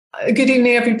Good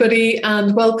evening, everybody,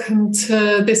 and welcome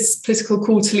to this political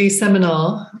quarterly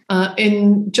seminar.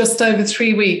 In just over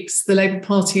 3 weeks, the Labour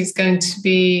Party is going to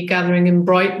be gathering in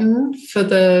Brighton for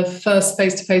the first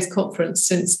face-to-face conference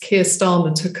since Keir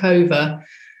Starmer took over.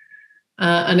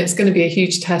 And it's going to be a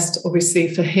huge test,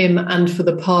 obviously, for him and for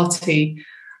the party.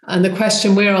 And the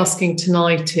question we're asking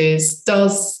tonight is,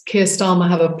 does Keir Starmer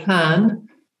have a plan?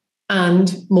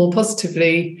 And more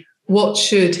positively, what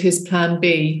should his plan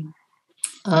be?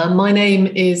 My name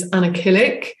is Anna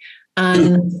Killick,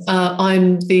 and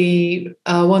I'm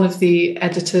one of the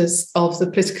editors of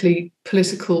the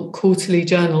Political Quarterly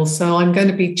Journal. So I'm going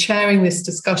to be chairing this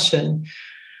discussion.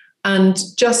 And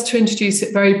just to introduce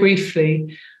it very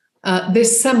briefly,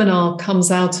 this seminar comes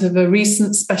out of a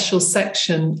recent special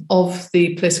section of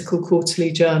the Political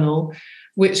Quarterly Journal,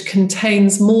 which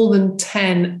contains more than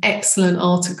 10 excellent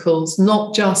articles,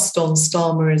 not just on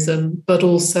Starmerism, but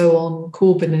also on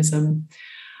Corbynism.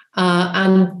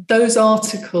 And those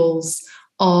articles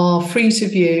are free to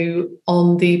view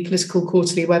on the Political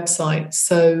Quarterly website,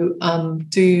 so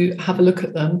do have a look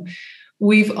at them.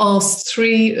 We've asked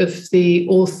 3 of the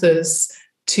authors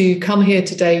to come here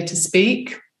today to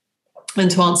speak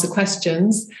and to answer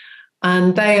questions,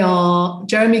 and they are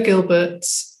Jeremy Gilbert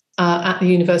at the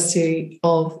University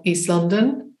of East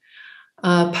London,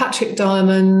 Patrick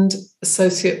Diamond,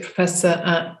 Associate Professor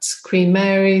at Queen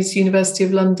Mary's, University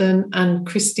of London, and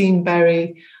Christine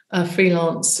Berry, a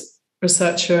freelance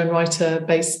researcher and writer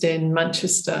based in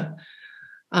Manchester.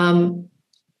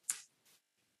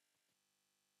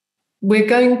 We're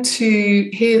going to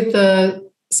hear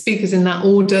the speakers in that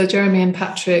order. Jeremy and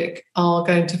Patrick are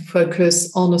going to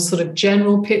focus on a sort of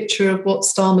general picture of what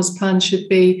Starmer's plan should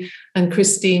be, and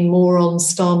Christine more on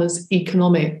Starmer's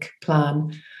economic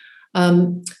plan.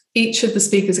 Each of the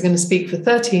speakers are going to speak for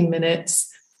 13 minutes,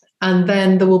 and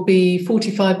then there will be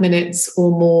 45 minutes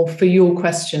or more for your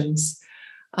questions.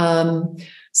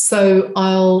 So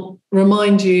I'll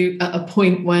remind you at a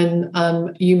point when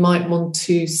you might want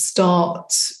to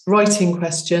start writing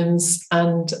questions,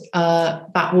 and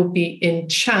that will be in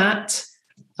chat.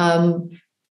 And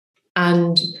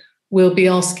we'll be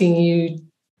asking you,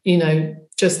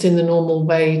 just in the normal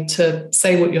way, to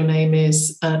say what your name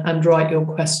is and write your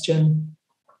question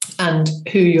and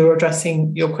who you're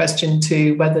addressing your question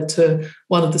to, whether to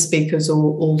one of the speakers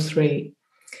or all 3.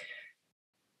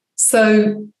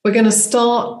 So we're going to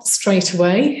start straight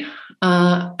away.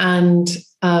 And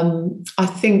I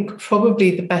think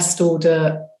probably the best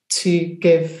order to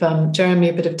give Jeremy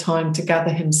a bit of time to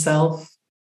gather himself.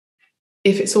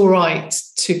 If it's all right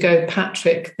to go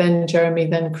Patrick, then Jeremy,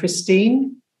 then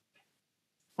Christine.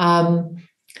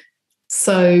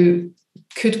 So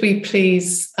could we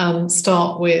please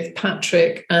start with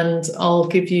Patrick, and I'll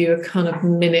give you a kind of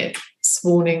minute's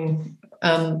warning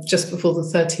just before the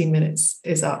 13 minutes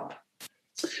is up.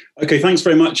 Okay, thanks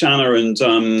very much, Anna, and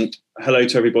hello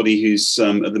to everybody who's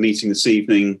at the meeting this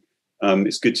evening.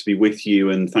 It's good to be with you,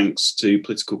 and thanks to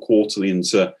Political Quarterly and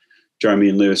to Jeremy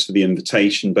and Lewis for the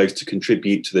invitation, both to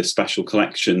contribute to this special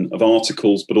collection of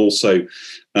articles, but also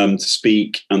to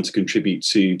speak and to contribute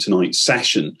to tonight's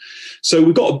session. So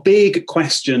we've got a big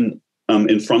question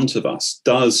in front of us.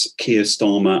 Does Keir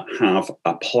Starmer have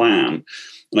a plan?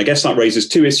 And I guess that raises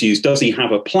 2 issues. Does he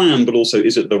have a plan, but also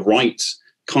is it the right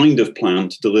kind of plan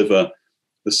to deliver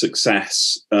the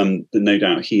success that no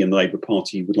doubt he and the Labour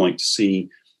Party would like to see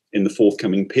in the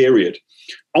forthcoming period?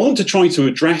 I want to try to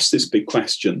address this big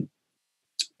question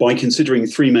by considering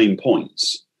 3 main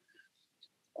points.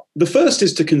 The first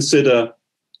is to consider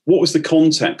what was the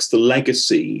context, the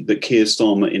legacy that Keir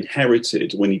Starmer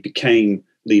inherited when he became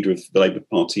leader of the Labour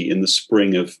Party in the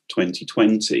spring of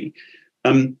 2020.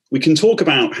 We can talk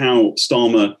about how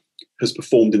Starmer has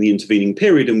performed in the intervening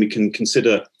period, and we can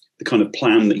consider the kind of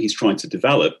plan that he's tried to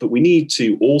develop. But we need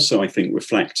to also, I think,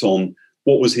 reflect on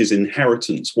what was his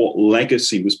inheritance, what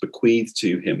legacy was bequeathed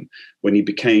to him when he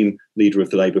became leader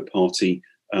of the Labour Party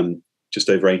just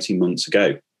over 18 months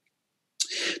ago.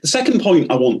 The second point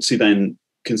I want to then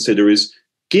consider is,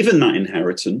 given that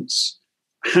inheritance,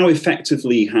 how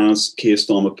effectively has Keir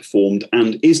Starmer performed,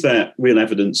 and is there real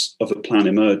evidence of a plan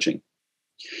emerging?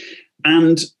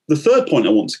 And the third point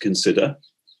I want to consider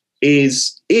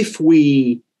is, if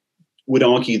we would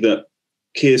argue that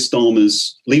Keir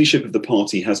Starmer's leadership of the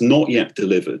party has not yet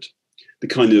delivered the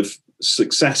kind of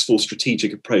successful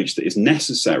strategic approach that is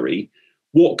necessary,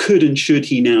 what could and should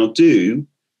he now do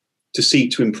to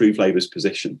seek to improve Labour's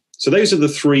position? So those are the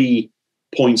 3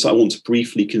 points I want to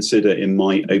briefly consider in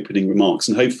my opening remarks,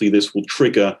 and hopefully this will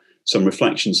trigger some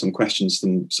reflection, some questions,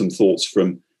 some thoughts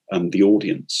from the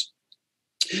audience.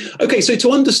 Okay, so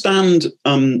to understand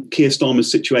Keir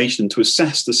Starmer's situation, to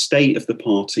assess the state of the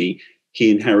party he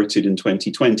inherited in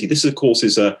 2020, this, of course,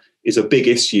 is a big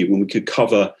issue, and we could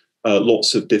cover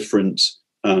lots of different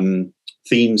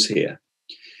themes here.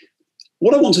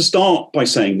 What I want to start by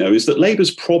saying, though, is that Labour's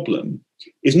problem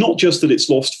is not just that it's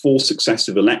lost 4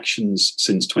 successive elections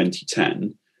since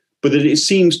 2010, but that it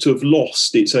seems to have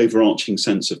lost its overarching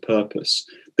sense of purpose.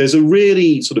 There's a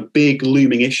really sort of big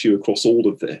looming issue across all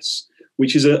of this,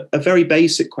 which is a very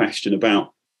basic question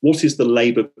about what is the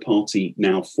Labour Party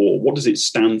now for? What does it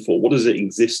stand for? What does it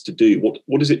exist to do?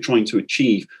 What is it trying to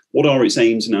achieve? What are its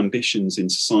aims and ambitions in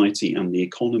society and the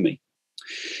economy?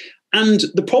 And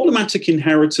the problematic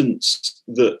inheritance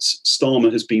that Starmer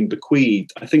has been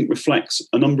bequeathed, I think, reflects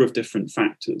a number of different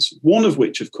factors. One of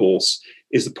which, of course,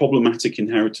 is the problematic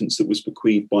inheritance that was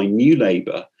bequeathed by New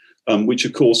Labour, which,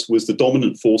 of course, was the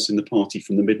dominant force in the party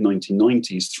from the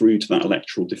mid-1990s through to that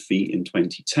electoral defeat in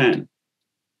 2010.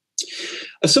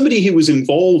 As somebody who was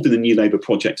involved in the New Labour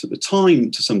project at the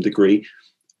time, to some degree,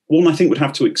 one, I think, would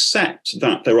have to accept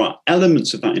that there are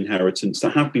elements of that inheritance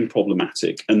that have been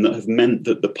problematic and that have meant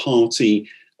that the party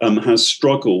has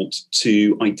struggled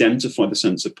to identify the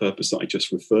sense of purpose that I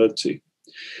just referred to.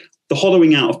 The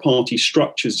hollowing out of party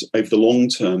structures over the long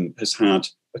term has had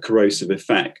a corrosive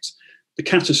effect. The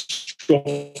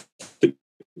catastrophic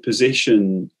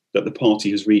position that the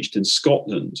party has reached in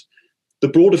Scotland, the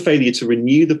broader failure to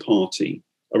renew the party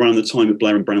around the time of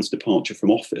Blair and Brown's departure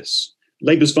from office,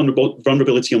 Labour's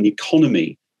vulnerability on the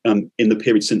economy in the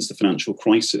period since the financial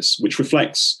crisis, which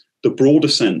reflects the broader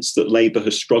sense that Labour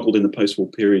has struggled in the post-war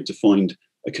period to find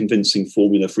a convincing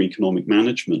formula for economic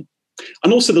management.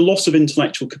 And also the loss of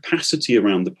intellectual capacity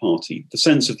around the party, the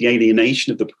sense of the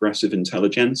alienation of the progressive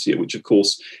intelligentsia, which, of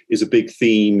course, is a big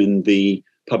theme in the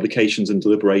publications and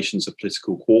deliberations of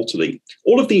Political Quarterly.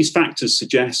 All of these factors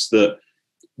suggest that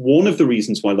one of the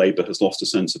reasons why Labour has lost a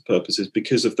sense of purpose is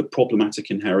because of the problematic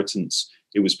inheritance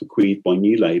it was bequeathed by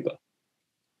New Labour.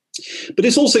 But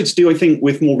it's also to do, I think,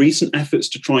 with more recent efforts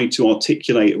to try to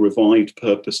articulate a revived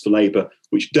purpose for Labour,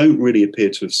 which don't really appear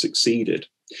to have succeeded.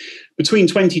 Between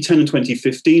 2010 and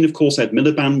 2015, of course, Ed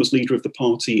Miliband was leader of the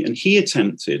party, and he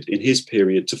attempted in his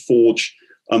period to forge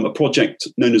a project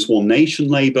known as One Nation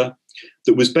Labour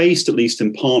that was based, at least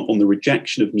in part, on the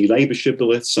rejection of new Labour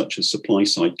shibboleths such as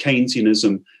supply-side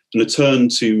Keynesianism and a turn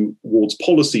towards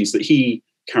policies that he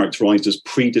characterised as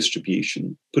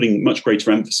pre-distribution, putting much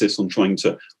greater emphasis on trying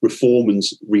to reform and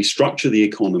restructure the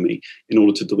economy in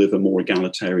order to deliver more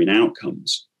egalitarian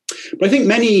outcomes. But I think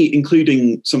many,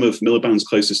 including some of Miliband's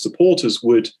closest supporters,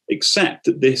 would accept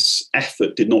that this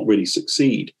effort did not really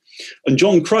succeed. And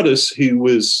John Cruddas, who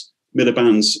was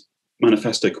Miliband's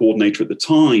manifesto coordinator at the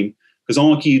time, has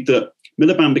argued that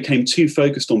Miliband became too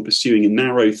focused on pursuing a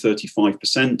narrow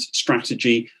 35%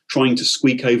 strategy, trying to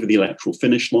squeak over the electoral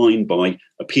finish line by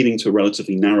appealing to a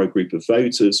relatively narrow group of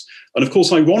voters. And of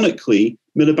course, ironically,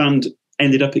 Miliband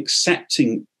ended up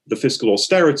accepting the fiscal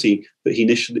austerity that he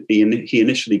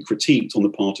initially critiqued on the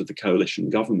part of the coalition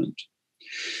government.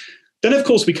 Then, of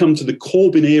course, we come to the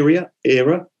Corbyn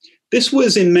era. This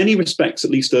was, in many respects,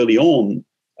 at least early on,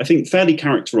 I think fairly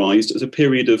characterised as a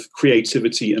period of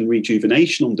creativity and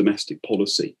rejuvenation on domestic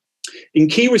policy. In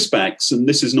key respects, and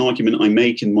this is an argument I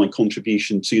make in my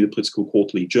contribution to the Political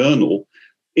Quarterly Journal,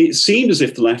 it seemed as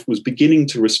if the left was beginning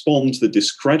to respond to the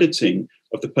discrediting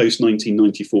of the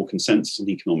post-1994 consensus on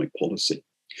economic policy.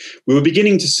 We were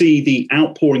beginning to see the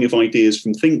outpouring of ideas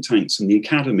from think tanks and the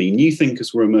academy. New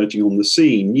thinkers were emerging on the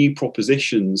scene. New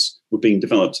propositions were being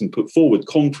developed and put forward,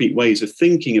 concrete ways of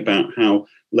thinking about how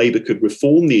Labour could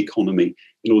reform the economy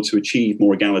in order to achieve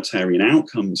more egalitarian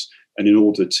outcomes and in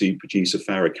order to produce a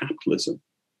fairer capitalism.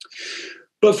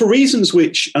 But for reasons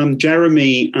which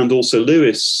Jeremy and also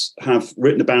Lewis have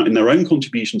written about in their own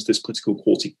contributions to this Political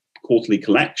Quarterly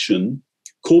collection,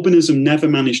 Corbynism never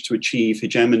managed to achieve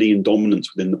hegemony and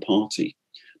dominance within the party,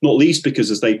 not least because,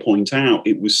 as they point out,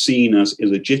 it was seen as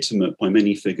illegitimate by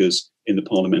many figures in the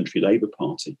Parliamentary Labour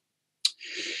Party.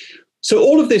 So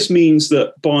all of this means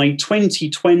that by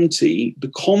 2020,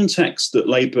 the context that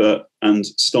Labour and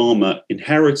Starmer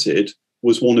inherited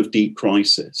was one of deep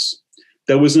crisis.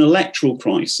 There was an electoral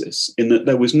crisis in that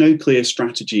there was no clear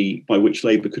strategy by which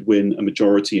Labour could win a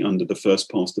majority under the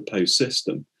first-past-the-post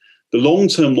system. The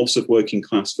long-term loss of working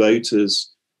class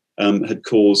voters had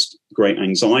caused great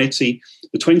anxiety.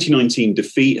 The 2019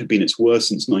 defeat had been its worst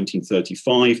since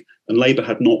 1935, and Labour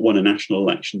had not won a national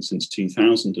election since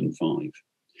 2005.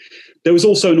 There was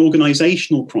also an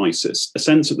organisational crisis, a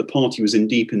sense that the party was in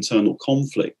deep internal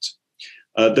conflict.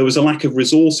 There was a lack of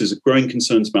resources, growing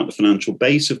concerns about the financial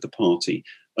base of the party.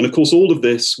 And of course, all of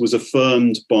this was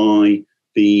affirmed by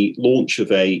the launch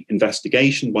of an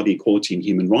investigation by the Equality and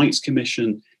Human Rights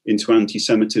Commission into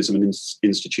anti-Semitism and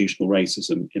institutional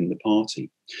racism in the party.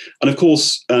 And of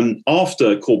course,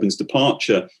 after Corbyn's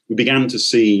departure, we began to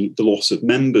see the loss of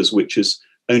members, which has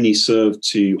only served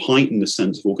to heighten the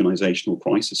sense of organisational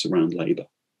crisis around Labour.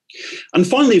 And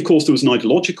finally, of course, there was an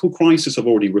ideological crisis. I've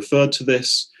already referred to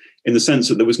this, in the sense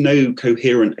that there was no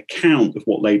coherent account of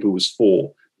what Labour was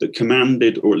for that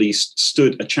commanded, or at least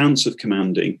stood a chance of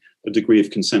commanding, a degree of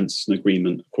consensus and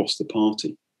agreement across the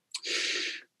party.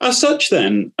 As such,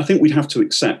 then, I think we'd have to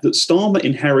accept that Starmer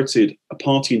inherited a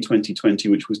party in 2020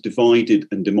 which was divided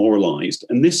and demoralised,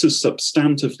 and this has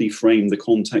substantively framed the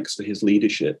context for his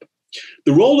leadership.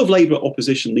 The role of Labour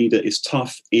opposition leader is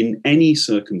tough in any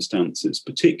circumstances,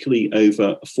 particularly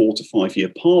over a 4 to 5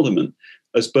 year parliament,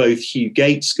 as both Hugh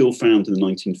Gaitskell found in the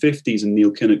 1950s and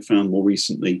Neil Kinnock found more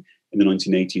recently in the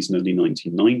 1980s and early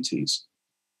 1990s.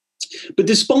 But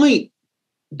despite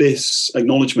this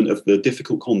acknowledgement of the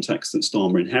difficult context that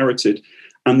Starmer inherited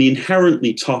and the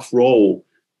inherently tough role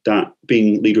that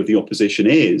being leader of the opposition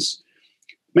is,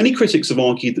 many critics have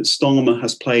argued that Starmer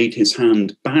has played his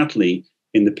hand badly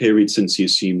in the period since he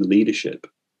assumed the leadership.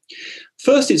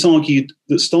 First, it's argued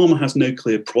that Starmer has no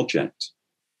clear project.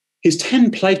 His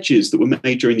 10 pledges that were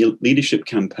made during the leadership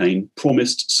campaign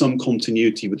promised some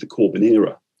continuity with the Corbyn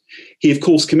era. He, of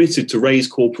course, committed to raise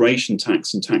corporation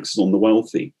tax and taxes on the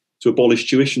wealthy, to abolish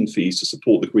tuition fees to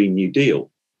support the Green New Deal.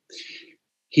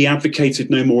 He advocated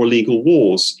no more illegal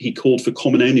wars. He called for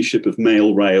common ownership of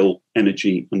mail, rail,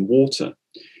 energy and water.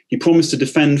 He promised to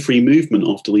defend free movement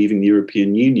after leaving the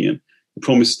European Union. He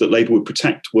promised that Labour would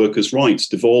protect workers' rights,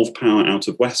 devolve power out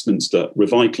of Westminster,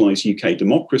 revitalise UK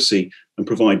democracy and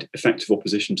provide effective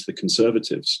opposition to the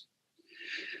Conservatives.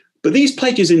 But these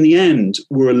pledges in the end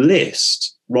were a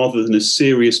list rather than a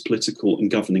serious political and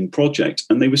governing project,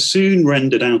 and they were soon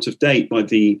rendered out of date by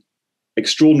the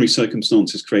extraordinary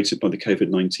circumstances created by the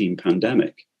COVID-19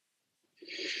 pandemic.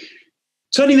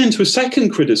 Turning then to a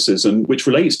second criticism, which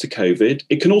relates to COVID,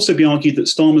 it can also be argued that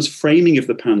Starmer's framing of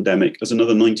the pandemic as another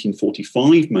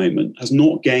 1945 moment has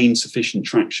not gained sufficient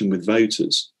traction with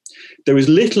voters. There is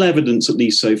little evidence, at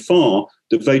least so far,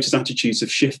 that voters' attitudes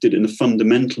have shifted in a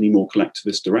fundamentally more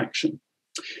collectivist direction.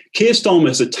 Keir Starmer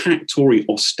has attacked Tory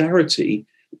austerity,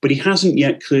 but he hasn't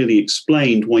yet clearly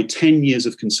explained why 10 years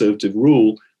of Conservative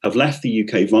rule have left the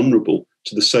UK vulnerable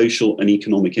to the social and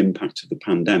economic impact of the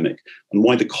pandemic, and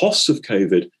why the costs of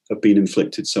COVID have been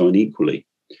inflicted so unequally.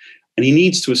 And he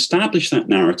needs to establish that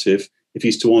narrative if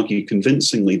he's to argue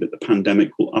convincingly that the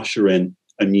pandemic will usher in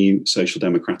a new social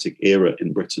democratic era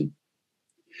in Britain.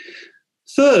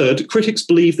 Third, critics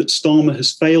believe that Starmer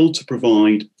has failed to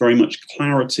provide very much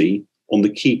clarity on the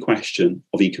key question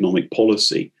of economic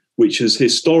policy, which has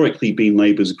historically been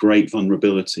Labour's great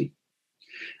vulnerability.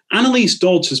 Annalise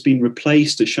Dodds has been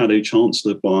replaced as Shadow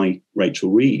Chancellor by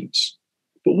Rachel Reeves.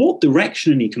 But what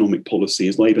direction in economic policy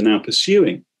is Labour now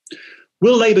pursuing?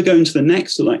 Will Labour go into the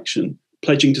next election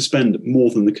pledging to spend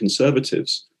more than the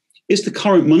Conservatives? Is the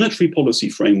current monetary policy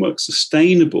framework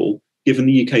sustainable given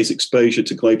the UK's exposure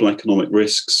to global economic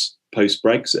risks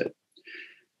post-Brexit?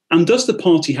 And does the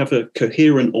party have a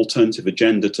coherent alternative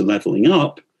agenda to levelling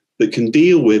up that can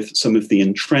deal with some of the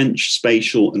entrenched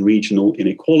spatial and regional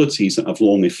inequalities that have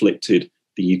long afflicted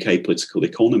the UK political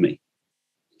economy?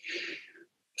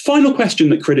 Final question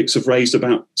that critics have raised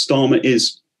about Starmer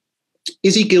is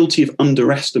he guilty of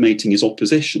underestimating his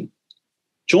opposition?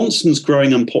 Johnson's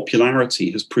growing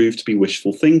unpopularity has proved to be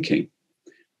wishful thinking.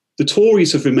 The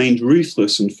Tories have remained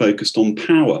ruthless and focused on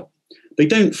power. They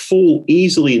don't fall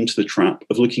easily into the trap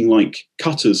of looking like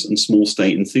cutters and small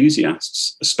state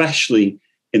enthusiasts, especially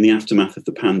in the aftermath of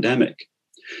the pandemic.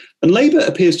 And Labour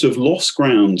appears to have lost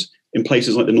ground in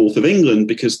places like the north of England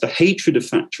because the hatred of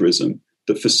Thatcherism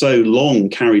that for so long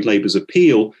carried Labour's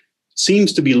appeal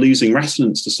seems to be losing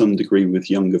resonance to some degree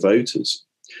with younger voters.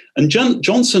 And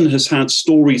Johnson has had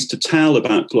stories to tell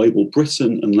about global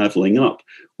Britain and levelling up,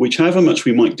 which, however much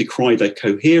we might decry their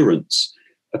coherence,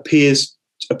 appear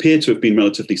to have been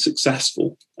relatively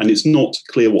successful, and it's not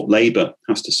clear what Labour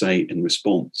has to say in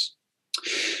response.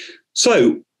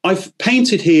 So I've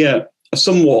painted here a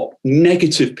somewhat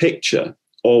negative picture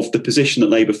of the position that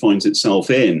Labour finds itself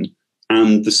in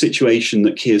and the situation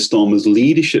that Keir Starmer's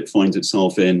leadership finds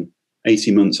itself in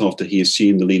 18 months after he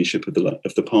assumed the leadership of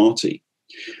the party.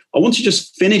 I want to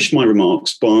just finish my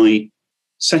remarks by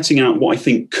setting out what I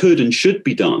think could and should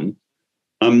be done,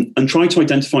 and try to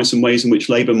identify some ways in which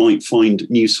Labour might find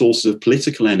new sources of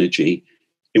political energy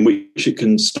in which it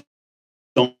can start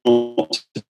to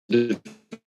develop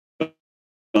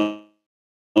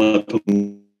a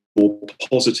more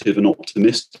positive and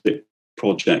optimistic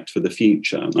project for the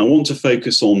future. And I want to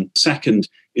focus on, second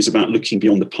is about looking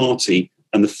beyond the party,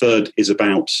 and the third is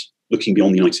about looking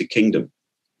beyond the United Kingdom.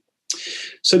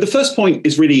 So the first point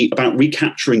is really about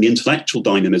recapturing the intellectual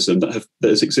dynamism that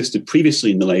has existed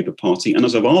previously in the Labour Party, and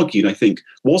as I've argued, I think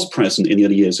was present in the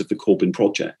early years of the Corbyn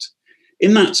project.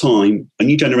 In that time, a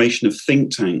new generation of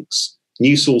think tanks,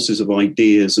 new sources of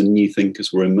ideas and new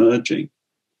thinkers were emerging.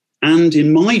 And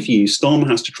in my view, Starmer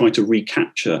has to try to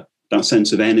recapture that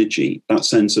sense of energy, that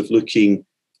sense of looking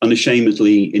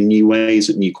unashamedly in new ways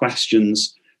at new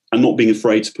questions and not being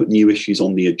afraid to put new issues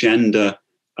on the agenda,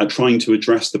 trying to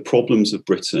address the problems of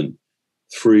Britain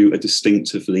through a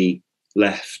distinctively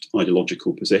left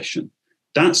ideological position.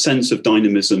 That sense of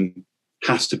dynamism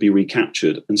has to be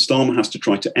recaptured, and Starmer has to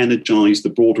try to energise the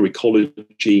broader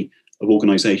ecology of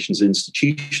organisations and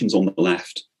institutions on the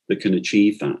left that can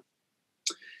achieve that.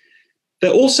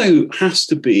 There also has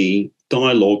to be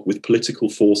dialogue with political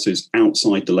forces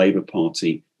outside the Labour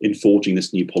Party in forging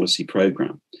this new policy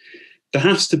programme. There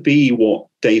has to be what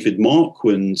David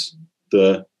Marquand,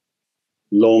 the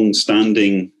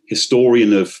long-standing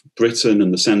historian of Britain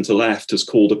and the centre-left, has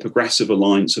called a progressive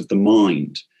alliance of the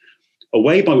mind, a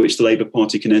way by which the Labour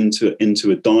Party can enter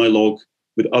into a dialogue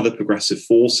with other progressive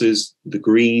forces, the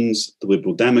Greens, the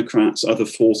Liberal Democrats, other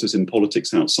forces in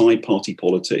politics outside party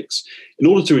politics, in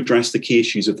order to address the key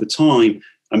issues of the time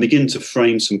and begin to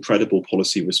frame some credible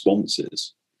policy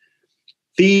responses.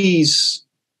 These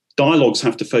dialogues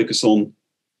have to focus on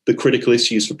the critical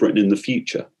issues for Britain in the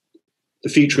future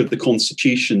of the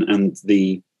Constitution and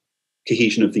the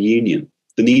cohesion of the Union,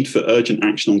 the need for urgent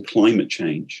action on climate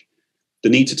change, the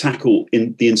need to tackle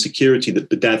the insecurity that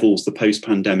bedevils the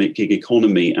post-pandemic gig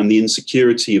economy and the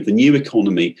insecurity of the new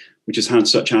economy, which has had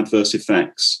such adverse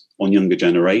effects on younger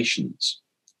generations.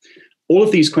 All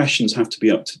of these questions have to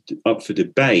be up for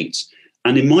debate.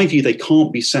 And in my view, they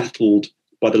can't be settled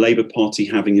by the Labour Party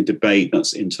having a debate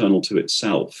that's internal to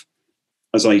itself.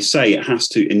 As I say, it has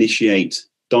to initiate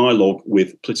dialogue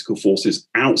with political forces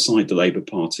outside the Labour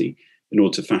Party in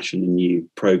order to fashion a new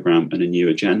programme and a new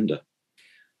agenda.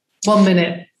 1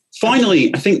 minute.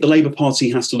 Finally, I think the Labour Party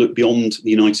has to look beyond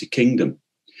the United Kingdom.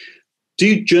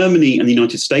 Do Germany and the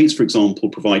United States, for example,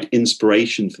 provide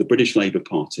inspiration for the British Labour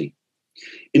Party?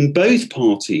 In both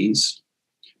parties,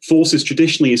 forces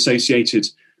traditionally associated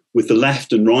with the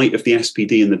left and right of the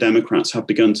SPD and the Democrats have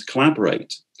begun to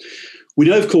collaborate. We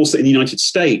know, of course, that in the United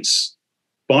States,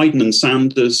 Biden and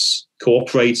Sanders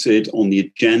cooperated on the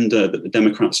agenda that the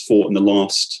Democrats fought in the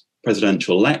last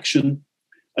presidential election.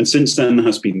 And since then, there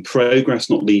has been progress,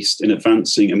 not least in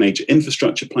advancing a major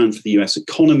infrastructure plan for the US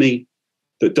economy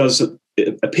that does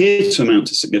appear to amount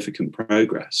to significant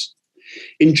progress.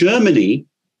 In Germany,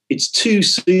 it's too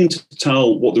soon to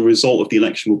tell what the result of the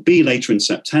election will be later in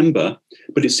September,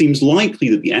 but it seems likely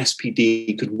that the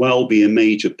SPD could well be a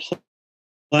major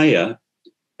player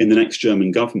in the next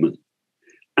German government.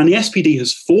 And the SPD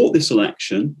has fought this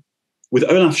election with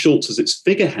Olaf Scholz as its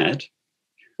figurehead,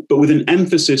 but with an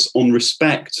emphasis on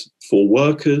respect for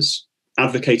workers,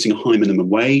 advocating a high minimum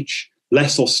wage,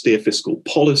 less austere fiscal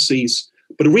policies,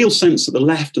 but a real sense that the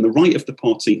left and the right of the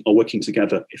party are working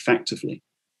together effectively.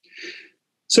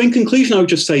 So in conclusion, I would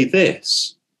just say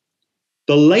this.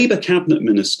 The Labour cabinet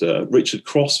minister, Richard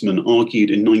Crossman, argued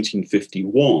in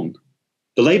 1951,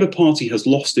 the Labour Party has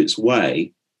lost its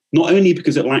way, not only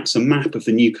because it lacks a map of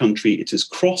the new country it is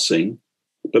crossing,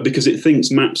 but because it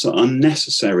thinks maps are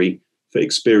unnecessary for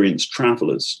experienced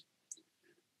travellers.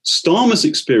 Starmer's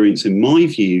experience, in my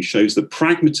view, shows that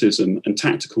pragmatism and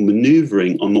tactical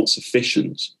manoeuvring are not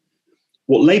sufficient.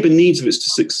 What Labour needs of it to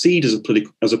succeed as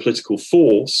a political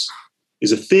force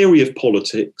is a theory of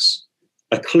politics,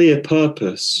 a clear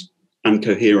purpose, and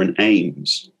coherent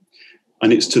aims.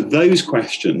 And it's to those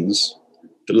questions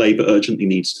that Labour urgently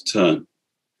needs to turn.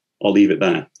 I'll leave it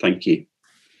there. Thank you.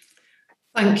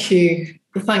 Thank you.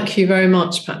 Thank you very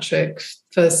much, Patrick,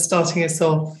 for starting us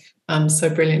off so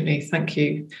brilliantly. Thank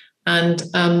you. And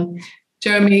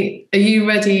Jeremy, are you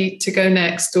ready to go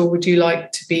next, or would you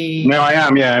like to be? No, I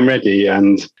am. Yeah, I'm ready.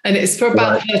 And it's for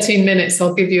about 13 minutes.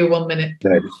 I'll give you a 1 minute.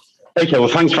 No. Okay, well,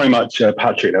 thanks very much,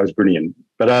 Patrick. That was brilliant.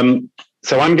 But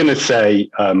so I'm going to say,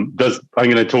 I'm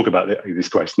going to talk about this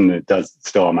question, does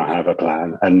Starmer have a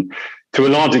plan? And to a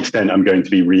large extent, I'm going to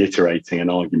be reiterating an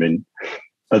argument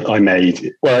that I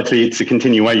made. Well, actually, it's a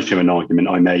continuation of an argument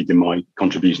I made in my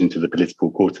contribution to the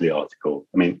Political Quarterly article.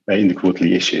 I mean, in the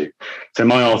Quarterly issue. So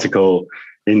my article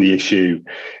in the issue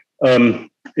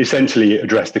essentially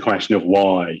addressed the question of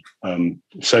why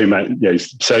so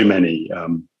many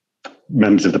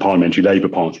members of the Parliamentary Labour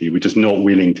Party were just not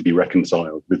willing to be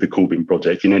reconciled with the Corbyn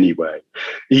project in any way,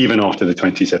 even after the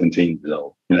 2017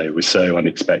 result, was so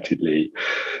unexpectedly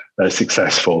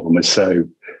successful and was so,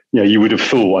 you would have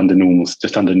thought under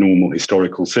normal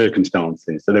historical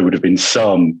circumstances that there would have been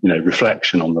some,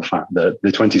 reflection on the fact that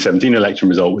the 2017 election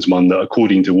result was one that,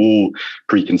 according to all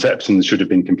preconceptions, should have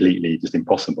been completely just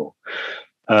impossible.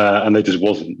 And there just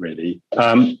wasn't really.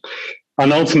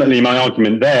 And ultimately, my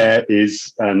argument there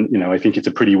is, and I think it's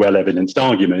a pretty well evidenced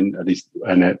argument, at least,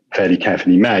 and fairly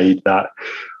carefully made, that,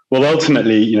 well,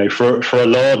 ultimately, for a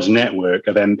large network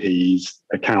of MPs,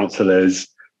 councillors,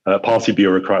 party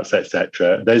bureaucrats,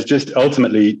 etc., there's just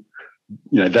ultimately,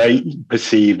 they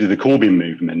perceived the Corbyn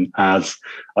movement as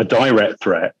a direct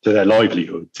threat to their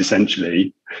livelihoods,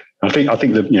 essentially. I think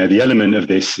the element of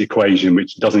this equation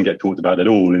which doesn't get talked about at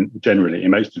all, and generally in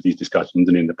most of these discussions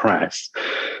and in the press,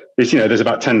 is there's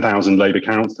about 10,000 Labour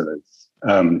councillors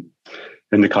in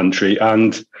the country,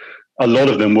 and a lot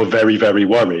of them were very, very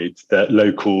worried that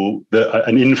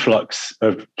an influx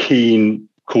of keen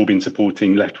Corbyn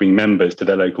supporting left-wing members to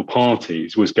their local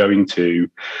parties was going to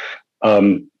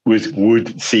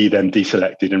would see them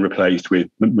deselected and replaced with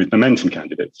momentum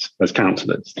candidates as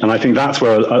councillors. And I think that's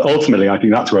where a lot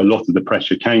of the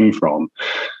pressure came from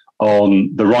on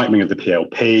the right wing of the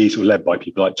PLP, sort of led by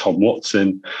people like Tom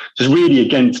Watson, just really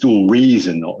against all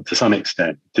reason, or to some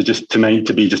extent, to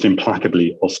be just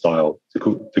implacably hostile to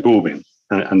Corbyn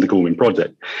and the Corbyn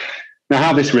project. Now,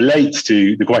 how this relates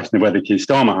to the question of whether Keir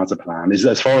Starmer has a plan is,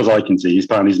 as far as I can see, his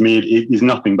plan is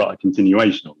nothing but a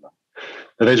continuation of that.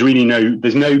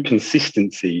 There's no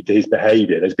consistency to his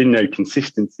behaviour. There's been no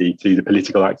consistency to the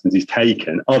political actions he's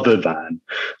taken, other than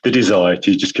the desire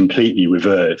to just completely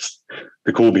reverse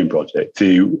the Corbyn project,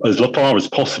 to, as far as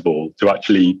possible, to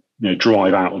actually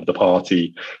drive out of the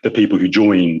party the people who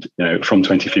joined from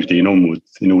 2015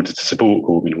 onwards in order to support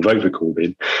Corbyn or vote for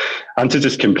Corbyn, and to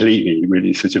just completely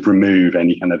really sort of remove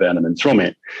any kind of elements from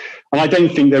it. And I don't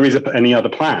think there is any other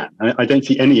plan. I don't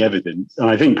see any evidence, and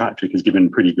I think Patrick has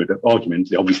given pretty good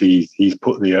arguments. Obviously, he's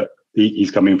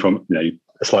coming from a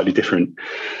slightly different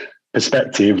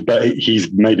perspective, but he's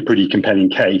made a pretty compelling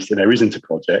case that there isn't a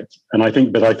project. And I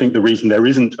think the reason there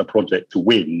isn't a project to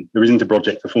win, there isn't a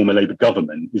project to form a Labour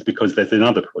government, is because there's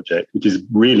another project which is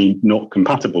really not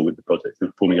compatible with the project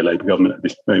of forming a Labour government at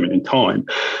this moment in time,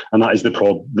 and that is the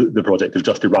project of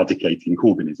just eradicating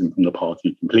Corbynism from the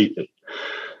party completely.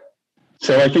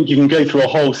 So I think you can go through a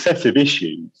whole set of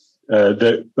issues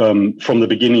that from the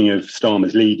beginning of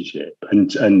Starmer's leadership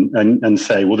and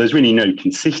say, well, there's really no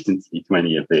consistency to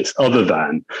any of this, other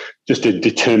than just a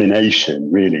determination,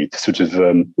 really, to sort of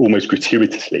almost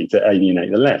gratuitously to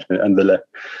alienate the left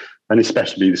and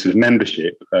especially the sort of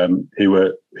membership who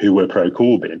were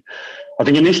pro-Corbyn. I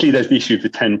think initially there's the issue of the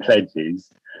 10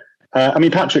 pledges.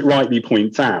 Patrick rightly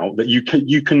points out that you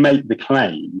can make the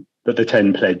claim that the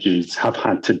 10 pledges have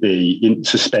had to be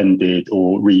suspended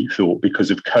or rethought because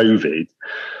of COVID.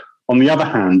 On the other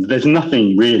hand, there's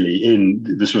nothing really in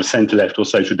the sort of centre-left or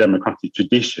social democratic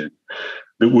tradition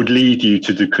that would lead you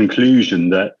to the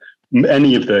conclusion that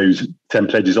any of those 10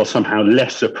 pledges are somehow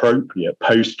less appropriate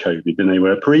post-COVID than they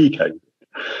were pre-COVID.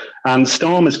 And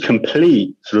Starmer's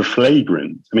complete sort of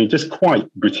flagrant, just quite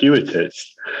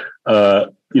gratuitous,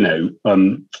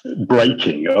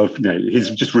 breaking of his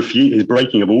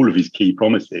breaking of all of his key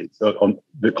promises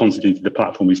that constituted the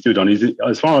platform he stood on is,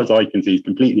 as far as I can see, is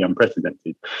completely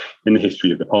unprecedented in the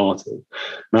history of the party.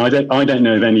 Now, I don't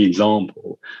know of any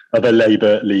example of a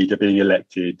Labour leader being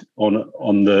elected on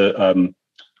the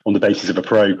basis of a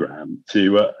programme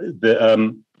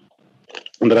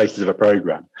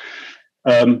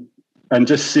and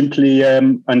just simply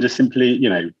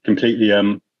completely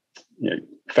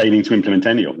failing to implement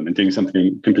any of them and doing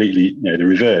something completely the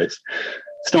reverse.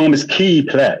 Starmer's key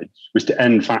pledge was to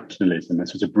end factionalism and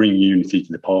sort of bring unity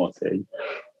to the party.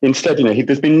 Instead,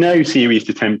 there's been no serious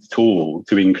attempt at all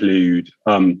to include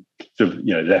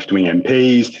left-wing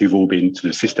MPs who've all been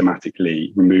sort of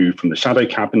systematically removed from the shadow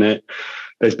cabinet.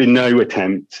 There's been no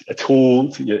attempt at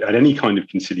all at any kind of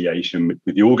conciliation with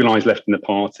the organised left in the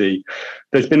party.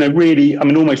 There's been a really,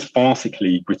 almost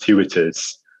farcically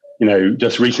gratuitous,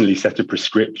 just recently set of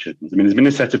prescriptions. There's been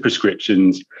a set of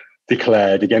prescriptions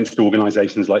declared against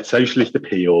organisations like Socialist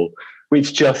Appeal,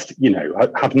 which just,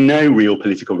 have no real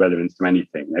political relevance to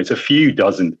anything. There's a few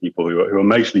dozen people who are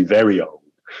mostly very old.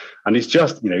 And it's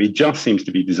just, it just seems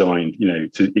to be designed,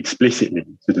 to explicitly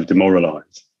sort of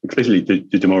demoralise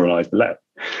the left.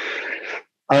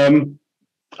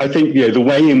 I think the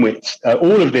way in which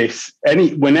all of this,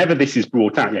 whenever this is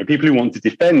brought out, people who want to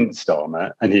defend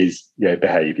Starmer and his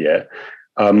behaviour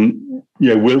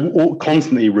we'll all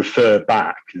constantly refer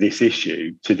back this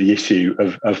issue to the issue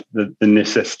of the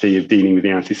necessity of dealing with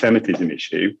the anti-Semitism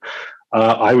issue.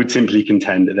 I would simply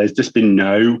contend that there's just been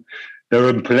there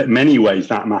are many ways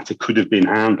that matter could have been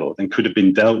handled and could have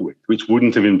been dealt with, which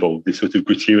wouldn't have involved this sort of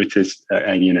gratuitous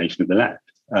alienation of the left.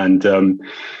 And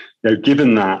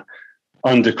given that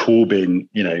under Corbyn,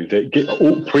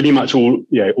 pretty much all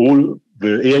the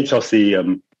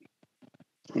EHRC,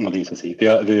 not the EHRC,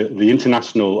 the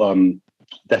international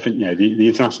the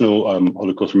International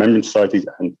Holocaust Remembrance Society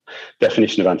and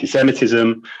definition of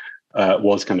anti-Semitism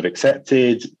was kind of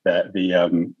accepted. That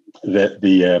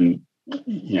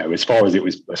as far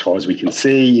as we can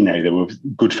see, there were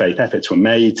good faith efforts were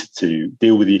made to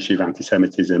deal with the issue of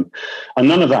anti-Semitism, and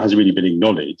none of that has really been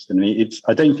acknowledged. I mean,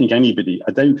 I don't think there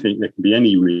can be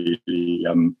any really.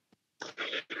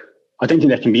 I don't think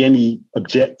there can be any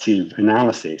objective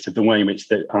analysis of the way in which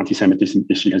the anti-Semitism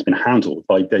issue has been handled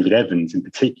by David Evans, in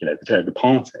particular, the chair of the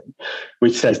party,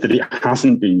 which says that it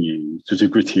hasn't been used sort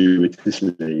of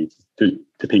gratuitously to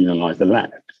penalise the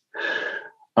left.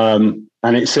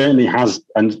 And it certainly has,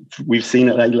 and we've seen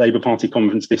at the Labour Party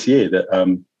conference this year that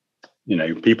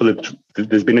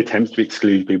there's been attempts to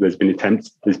exclude people.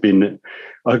 There's been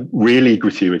a really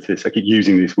gratuitous, I keep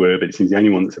using this word, but it seems the only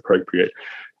one that's appropriate,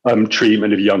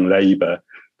 treatment of young Labour,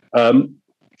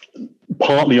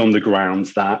 partly on the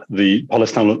grounds that the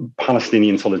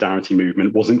Palestinian solidarity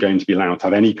movement wasn't going to be allowed to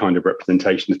have any kind of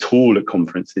representation at all at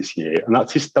conference this year. And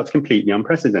that's completely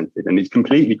unprecedented, and it's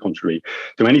completely contrary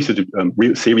to any sort of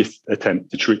real serious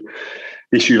attempt to treat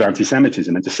the issue of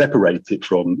anti-Semitism and to separate it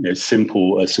from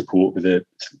simple support for the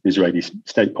Israeli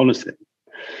state policy.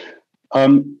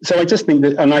 So I just think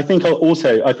that, and I think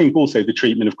also the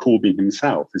treatment of Corbyn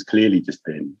himself has clearly just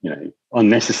been,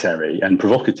 unnecessary and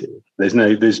provocative. There's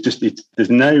no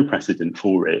precedent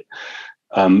for it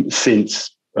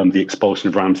since the expulsion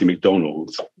of Ramsay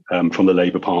MacDonald from the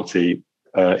Labour Party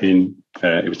in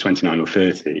it was 29 or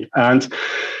 30, and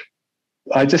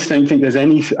I just don't think there's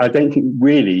any. I don't think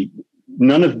really.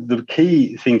 None of the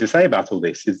key thing to say about all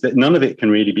this is that none of it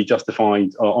can really be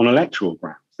justified on electoral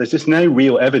grounds. There's just no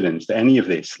real evidence that any of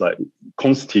this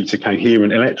constitutes a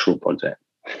coherent electoral project.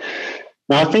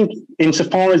 Now, I think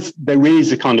insofar as there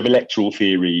is a kind of electoral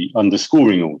theory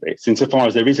underscoring all this, insofar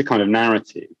as there is a kind of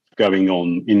narrative going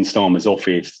on in Starmer's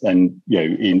office and,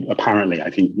 apparently, I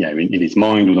think, in his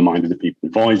mind or the mind of the people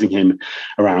advising him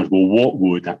around, well, what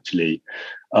would actually,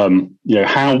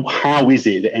 how is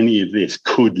it that any of this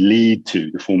could lead to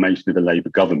the formation of a Labour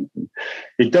government?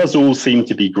 It does all seem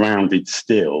to be grounded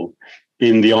still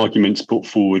in the arguments put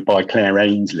forward by Claire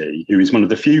Ainsley, who is one of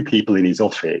the few people in his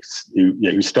office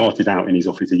who started out in his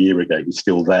office a year ago, who's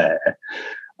still there.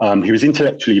 He was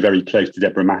intellectually very close to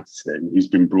Deborah Mattison, who's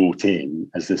been brought in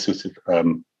as the sort of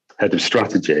head of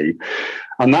strategy.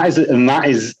 And that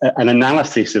is an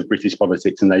analysis of British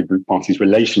politics and Labour Party's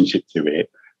relationship to it,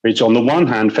 which on the one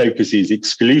hand focuses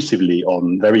exclusively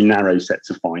on very narrow sets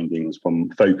of findings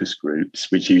from focus groups,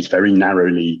 which use very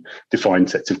narrowly defined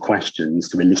sets of questions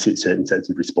to elicit certain sets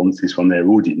of responses from their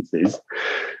audiences,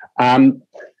 and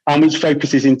which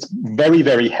focuses very,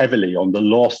 very heavily on the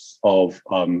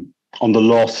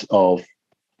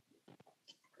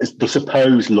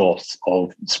supposed loss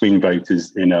of swing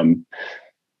voters in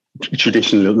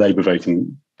traditional Labour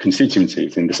voting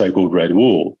constituencies in the so-called Red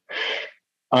Wall.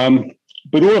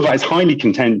 But all of that is highly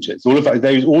contentious. All of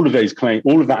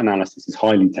that analysis is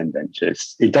highly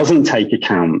tendentious. It doesn't take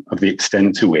account of the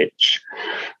extent to which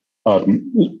Labour,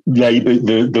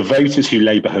 the voters who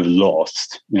Labour have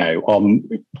lost,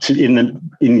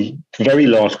 in very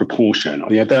large proportion,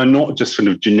 they are not just sort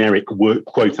of generic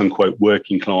quote unquote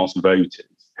working class voters.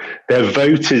 They're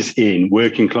voters in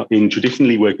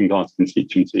traditionally working class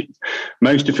constituencies,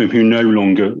 most of whom who no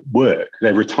longer work.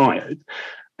 They're retired.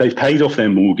 They've paid off their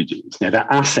mortgages. They're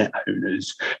asset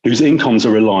owners whose incomes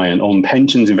are reliant on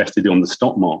pensions invested on the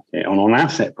stock market, on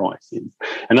asset prices.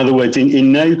 In other words,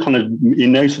 on no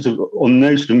sort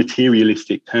of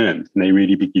materialistic terms can they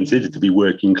really be considered to be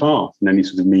working class in any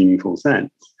sort of meaningful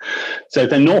sense. So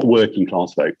if they're not working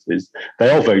class voters,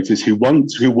 they are voters who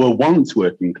were once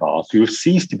working class, who have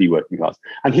ceased to be working class.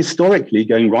 And historically,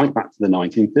 going right back to the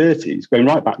 1930s, going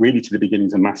right back really to the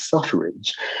beginnings of mass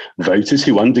suffrage, voters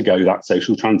who undergo that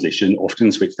social transition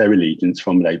often switch their allegiance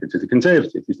from Labour to the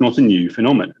Conservatives. It's not a new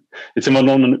phenomenon. It's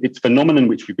a phenomenon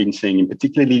which we've been seeing in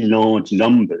particularly large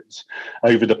numbers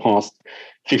over the past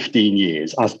 15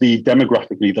 years as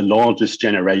demographically the largest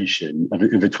generation of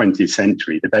the 20th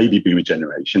century, the baby boomer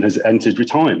generation, has entered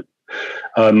retirement,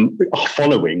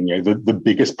 following the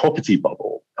biggest property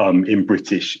bubble in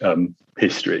British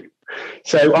history.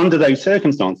 So under those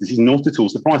circumstances, it's not at all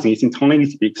surprising. It's entirely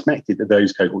to be expected that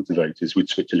those cohorts of voters would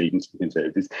switch allegiance to the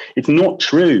Conservatives. It's not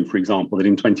true, for example, that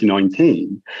in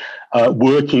 2019,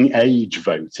 working age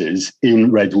voters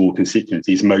in red wall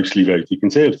constituencies mostly voted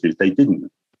Conservatives. They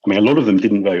didn't. I mean, a lot of them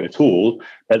didn't vote at all,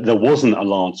 but there wasn't a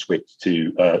large switch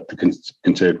to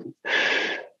Conservatives.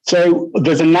 So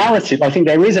there's a narrative. I think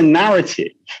there is a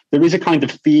narrative. There is a kind of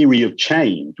theory of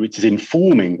change which is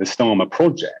informing the Starmer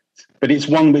project, but it's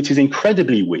one which is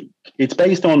incredibly weak. It's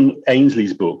based on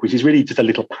Ainsley's book, which is really just a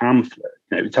little pamphlet.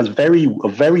 It has a very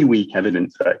weak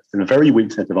evidence base and a very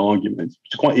weak set of arguments,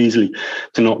 which are quite easily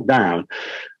to knock down.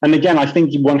 And again, I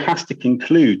think one has to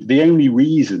conclude the only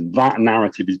reason that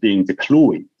narrative is being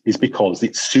deployed is because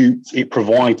it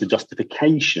provides a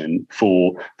justification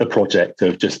for the project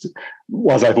of just,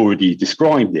 as I've already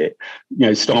described it,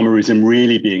 Starmerism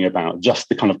really being about just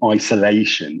the kind of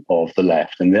isolation of the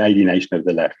left and the alienation of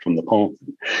the left from the party.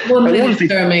 1 minute,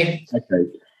 Jeremy. Okay.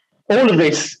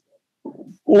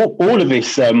 All of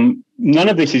this, none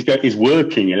of this is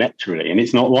working electorally, and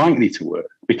it's not likely to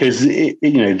work because it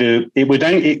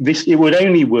would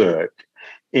only work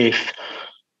if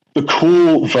the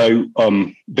core vote,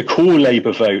 the core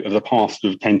Labour vote of the past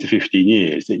 10 to 15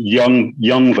 years, that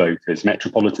young voters,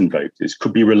 metropolitan voters,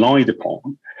 could be relied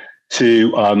upon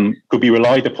to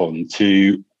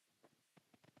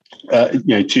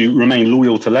remain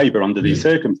loyal to Labour under these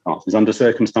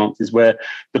circumstances where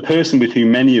the person with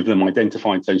whom many of them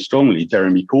identified so strongly,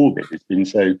 Jeremy Corbyn, has been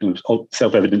so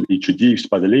self-evidently traduced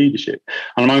by the leadership.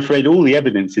 And I'm afraid all the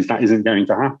evidence is that isn't going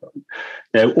to happen.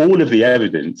 All of the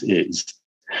evidence is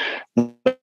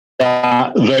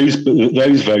that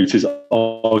those voters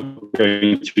are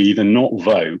going to either not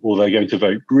vote, or they're going to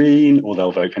vote Green, or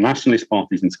they'll vote for nationalist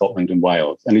parties in Scotland and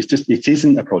Wales. And it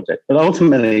isn't a project. But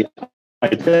ultimately, I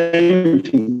don't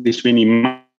think this really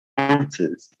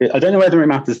matters. I don't know whether it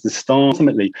matters to start.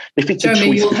 Ultimately, if it's Jeremy, a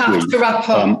choice you'll have to wrap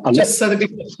up just so that we've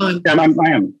got time. Yeah, I'm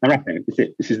wrapping.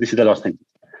 This is the last thing.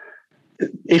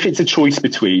 If it's a choice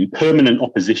between permanent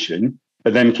opposition,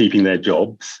 but them keeping their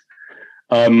jobs,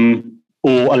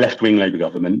 or a left-wing Labour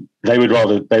government, they would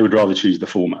rather choose the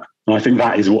former. And I think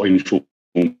that is what informs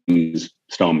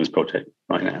Starmer's project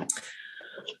right now.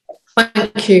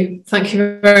 Thank you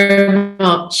very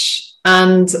much.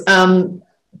 And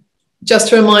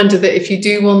just a reminder that if you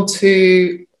do want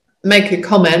to make a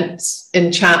comment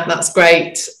in chat, that's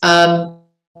great.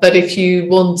 But if you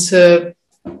want to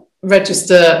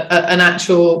register an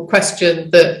actual question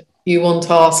that you want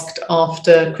asked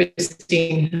after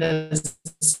Christine has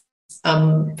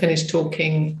finished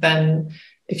talking, then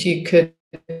if you could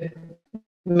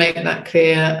make that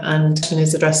clear, and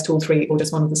is addressed to all three or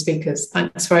just one of the speakers.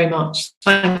 Thanks very much.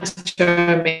 Thanks,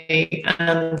 Jeremy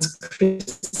and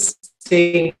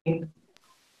Christine.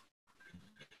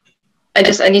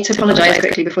 I need to apologise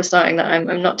quickly before starting that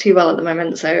I'm not too well at the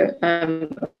moment, so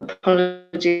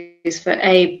apologies for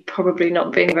A, probably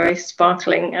not being very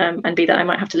sparkling, and B, that I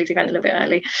might have to leave the event a little bit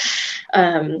early.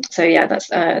 So yeah, that's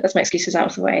my excuses out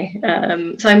of the way.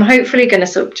 So I'm hopefully going to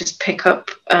sort of just pick up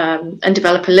and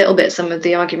develop a little bit some of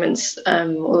the arguments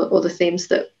or the themes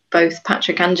that both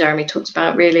Patrick and Jeremy talked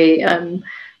about. Really,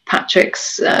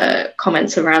 Patrick's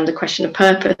comments around the question of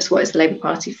purpose. What is the Labour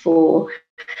Party for?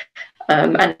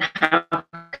 And how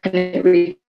can it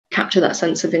recapture that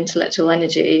sense of intellectual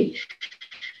energy,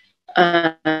 and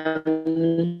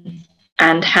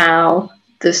how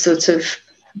the sort of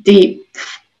deep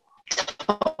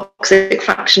toxic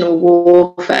factional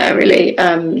warfare really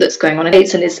that's going on in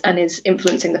debates and is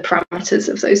influencing the parameters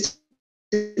of those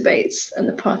debates and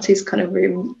the party's kind of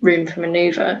room for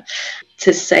manoeuvre.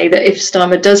 To say that if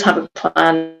Starmer does have a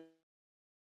plan,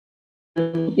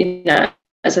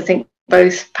 as I think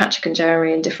both Patrick and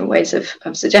Jeremy in different ways have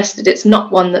suggested, it's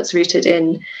not one that's rooted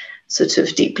in sort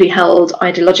of deeply held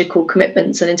ideological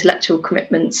commitments and intellectual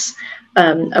commitments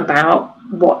about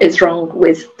what is wrong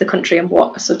with the country and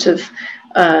what a sort of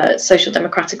social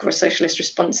democratic or a socialist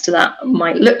response to that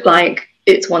might look like.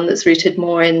 It's one that's rooted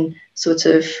more in sort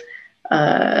of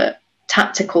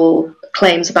tactical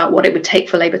claims about what it would take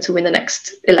for Labour to win the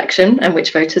next election and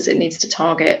which voters it needs to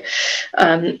target,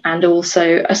 and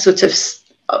also a sort of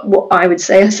what I would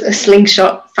say is a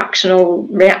slingshot factional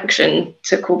reaction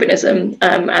to Corbynism,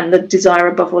 and the desire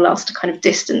above all else to kind of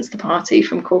distance the party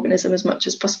from Corbynism as much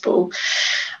as possible.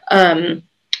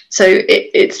 So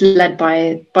it's led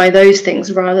by those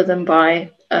things rather than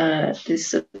by this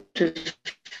sort of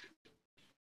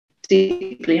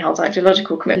deeply held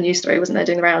ideological commitment. News story, wasn't there,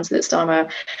 doing the rounds that Starmer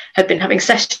had been having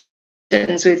sessions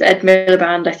with Ed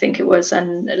Miliband, I think it was,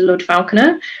 and Lord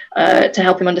Falconer, to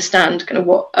help him understand kind of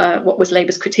what was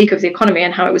Labour's critique of the economy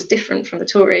and how it was different from the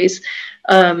Tories.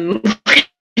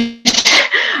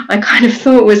 I kind of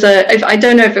thought was I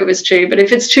don't know if it was true, but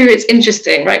if it's true, it's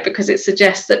interesting, right? Because it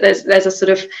suggests that there's a sort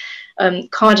of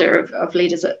cadre of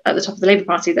leaders at the top of the Labour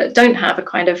Party that don't have a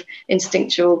kind of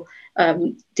instinctual,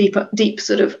 deep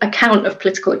sort of account of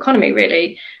political economy,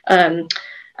 really.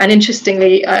 And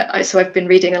interestingly, so I've been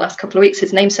reading the last couple of weeks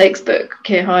his namesake's book,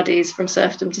 Keir Hardie's From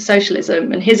Serfdom to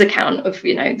Socialism, and his account of,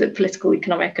 you know, the political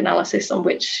economic analysis on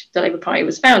which the Labour Party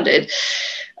was founded.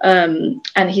 And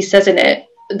he says in it,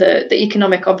 the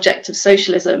economic object of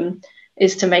socialism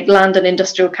is to make land and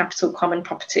industrial capital common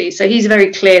property. So he's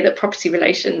very clear that property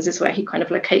relations is where he kind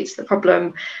of locates the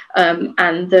problem,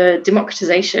 and the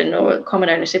democratization or common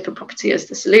ownership of property as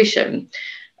the solution.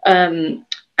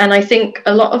 And I think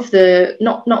a lot of the,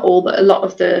 not all, but a lot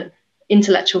of the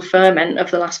intellectual ferment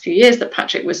of the last few years that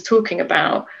Patrick was talking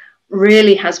about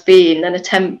really has been an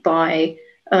attempt by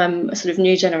a sort of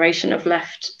new generation of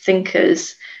left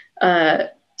thinkers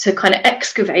to kind of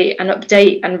excavate and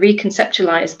update and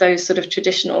reconceptualize those sort of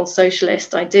traditional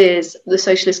socialist ideas, the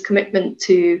socialist commitment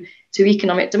to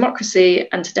economic democracy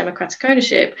and to democratic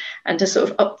ownership, and to sort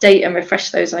of update and refresh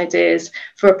those ideas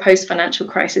for a post-financial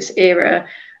crisis era,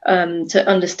 to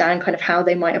understand kind of how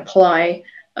they might apply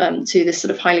to this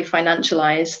sort of highly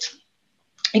financialized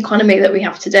economy that we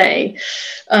have today.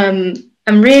 And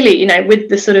really, you know, with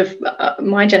the sort of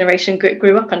my generation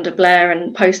grew up under Blair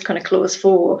and post kind of Clause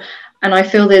 4, and I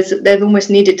feel they've almost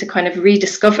needed to kind of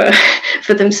rediscover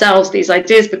for themselves these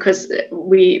ideas, because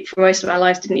we, for most of our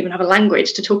lives, didn't even have a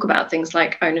language to talk about things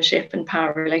like ownership and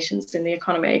power relations in the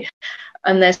economy.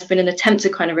 And there's been an attempt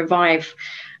to kind of revive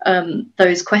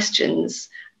those questions.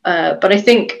 But I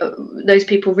think those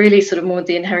people really sort of more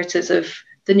the inheritors of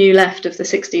the new left of the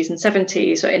 60s and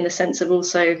 70s, or in the sense of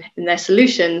also in their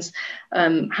solutions,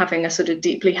 having a sort of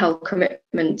deeply held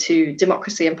commitment to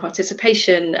democracy and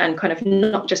participation, and kind of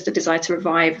not just a desire to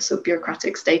revive sort of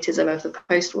bureaucratic statism of the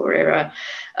post-war era,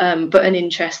 but an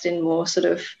interest in more sort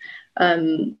of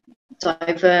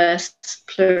diverse,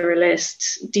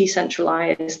 pluralist,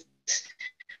 decentralized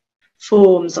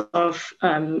forms of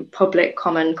public,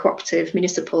 common, cooperative,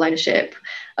 municipal ownership,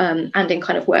 and in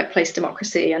kind of workplace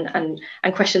democracy, and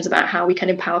questions about how we can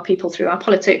empower people through our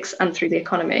politics and through the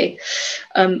economy.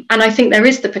 And I think there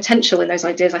is the potential in those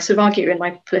ideas. I sort of argue in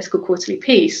my political quarterly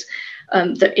piece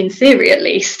that in theory, at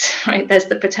least, right, there's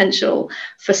the potential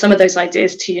for some of those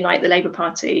ideas to unite the Labour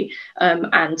Party,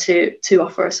 and to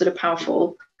offer a sort of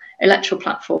powerful electoral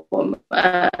platform.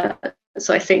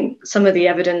 So I think some of the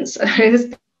evidence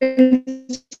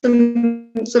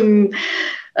some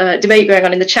debate going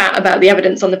on in the chat about the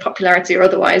evidence on the popularity or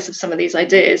otherwise of some of these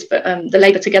ideas, but the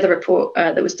Labour Together report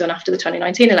that was done after the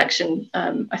 2019 election,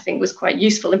 I think was quite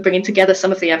useful in bringing together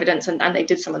some of the evidence, and they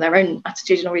did some of their own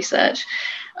attitudinal research,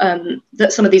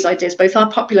 that some of these ideas both are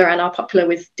popular and are popular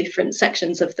with different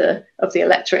sections of the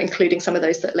electorate, including some of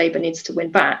those that Labour needs to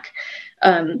win back.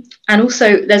 And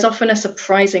also there's often a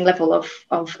surprising level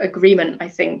of agreement, I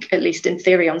think, at least in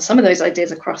theory, on some of those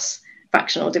ideas across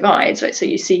factional divides, right? So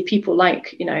you see people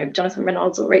like, you know, Jonathan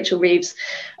Reynolds or Rachel Reeves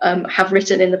have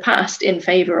written in the past in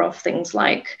favour of things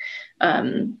like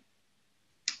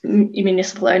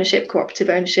municipal ownership, cooperative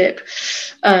ownership,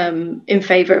 in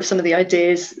favour of some of the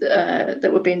ideas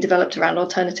that were being developed around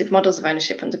alternative models of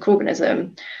ownership under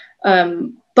Corbynism.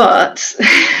 But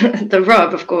the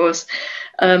rub, of course,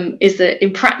 is that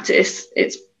in practice,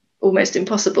 it's almost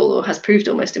impossible, or has proved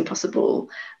almost impossible,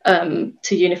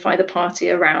 to unify the party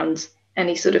around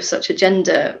any sort of such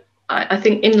agenda. I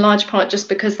think in large part just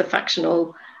because the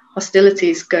factional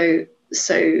hostilities go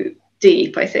so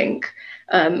deep, I think,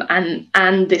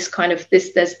 and this kind of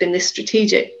there's been this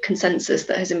strategic consensus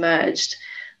that has emerged,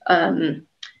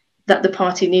 that the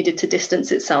party needed to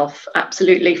distance itself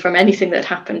absolutely from anything that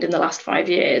happened in the last 5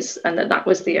 years, and that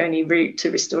was the only route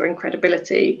to restoring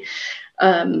credibility.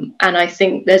 And I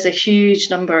think there's a huge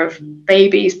number of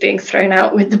babies being thrown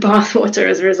out with the bathwater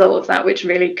as a result of that, which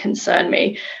really concern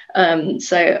me.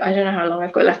 So I don't know how long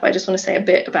I've got left, but I just want to say a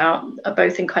bit about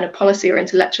both in kind of policy or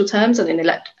intellectual terms and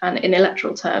in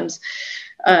electoral terms,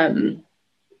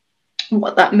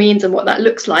 what that means and what that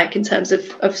looks like in terms of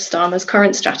Starmer's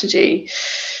current strategy,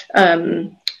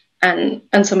 and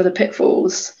some of the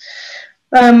pitfalls.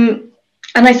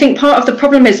 And I think part of the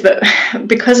problem is that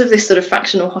because of this sort of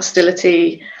factional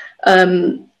hostility,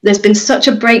 there's been such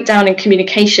a breakdown in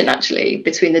communication actually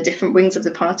between the different wings of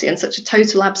the party, and such a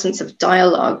total absence of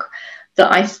dialogue,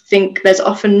 that I think there's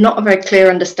often not a very clear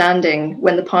understanding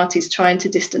when the party's trying to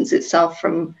distance itself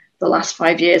from the last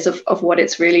 5 years of what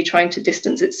it's really trying to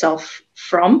distance itself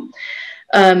from.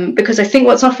 Because I think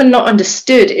what's often not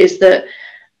understood is that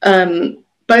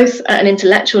both at an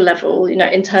intellectual level,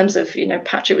 in terms of,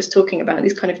 Patrick was talking about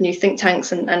these kind of new think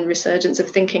tanks and resurgence of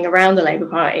thinking around the Labour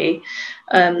Party,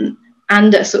 and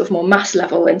at a sort of more mass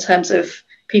level in terms of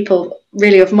people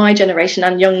really of my generation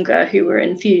and younger who were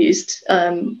infused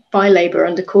by Labour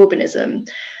under Corbynism.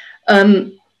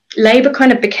 Labour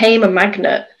kind of became a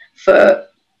magnet for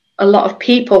a lot of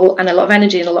people and a lot of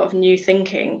energy and a lot of new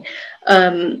thinking,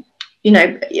 among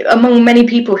many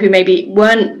people who maybe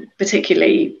weren't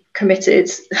particularly committed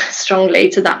strongly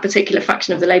to that particular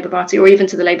faction of the Labour Party or even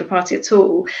to the Labour Party at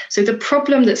all. So the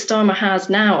problem that Starmer has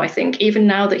now, I think, even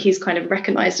now that he's kind of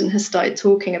recognised and has started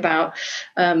talking about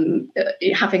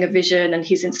having a vision and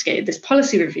he's instigated this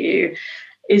policy review,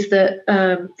 is that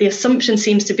the assumption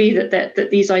seems to be that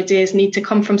these ideas need to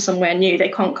come from somewhere new. They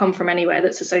can't come from anywhere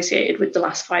that's associated with the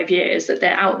last 5 years, that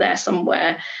they're out there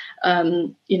somewhere,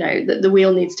 that the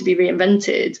wheel needs to be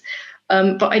reinvented.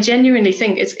 But I genuinely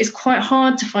think it's quite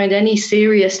hard to find any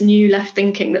serious new left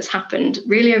thinking that's happened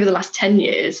really over the last 10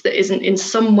 years that isn't in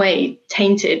some way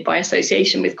tainted by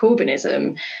association with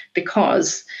Corbynism,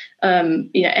 because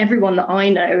everyone that I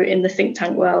know in the think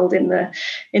tank world, in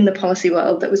the policy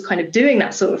world, that was kind of doing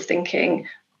that sort of thinking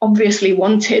obviously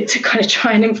wanted to kind of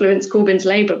try and influence Corbyn's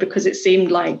Labour because it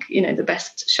seemed like, the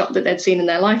best shot that they'd seen in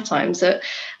their lifetimes at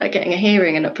getting a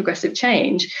hearing and at progressive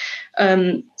change.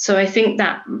 So I think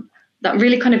that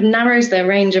really kind of narrows their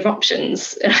range of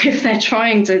options if they're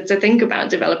trying to think about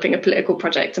developing a political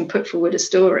project and put forward a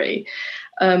story.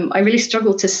 I really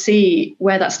struggle to see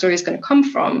where that story is going to come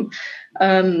from.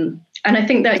 And I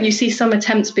think that you see some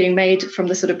attempts being made from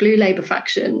the sort of blue Labour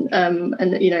faction and,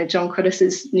 John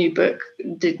Cruddas' new book,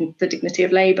 The Dignity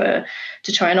of Labour,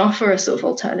 to try and offer a sort of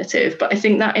alternative. But I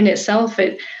think that in itself,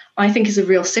 I think is a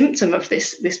real symptom of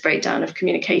this breakdown of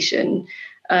communication.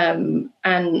 And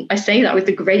I say that with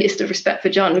the greatest of respect for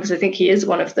John, because I think he is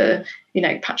one of the,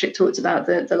 Patrick talked about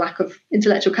the lack of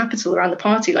intellectual capital around the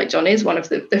party. Like, John is one of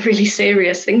the really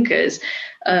serious thinkers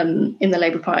in the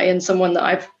Labour Party, and someone that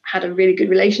I've had a really good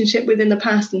relationship with in the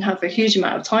past and have a huge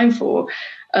amount of time for.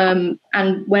 And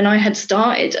when I had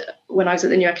started, when I was at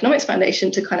the New Economics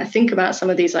Foundation, to kind of think about some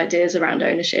of these ideas around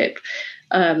ownership,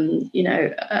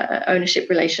 ownership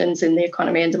relations in the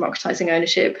economy and democratising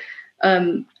ownership,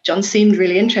 John seemed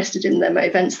really interested in them at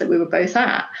events that we were both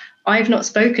at. I've not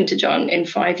spoken to John in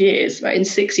 5 years, in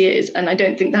 6 years, and I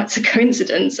don't think that's a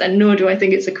coincidence, and nor do I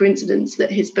think it's a coincidence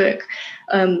that his book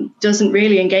doesn't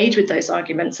really engage with those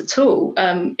arguments at all.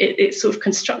 It sort of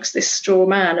constructs this straw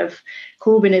man of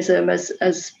Corbynism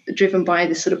as driven by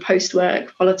this sort of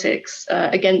post-work politics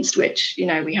against which,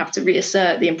 we have to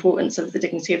reassert the importance of the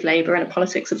dignity of labour and a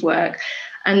politics of work.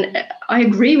 And I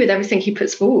agree with everything he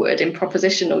puts forward in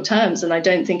propositional terms, and I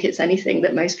don't think it's anything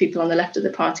that most people on the left of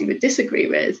the party would disagree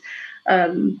with.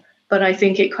 But I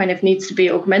think it kind of needs to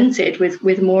be augmented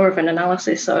with more of an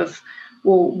analysis of,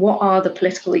 well, what are the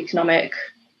political economic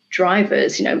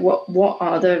drivers? What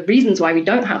are the reasons why we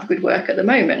don't have good work at the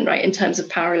moment, right, in terms of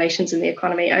power relations in the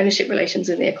economy, ownership relations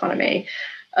in the economy.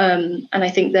 And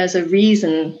I think there's a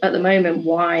reason at the moment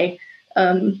why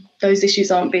those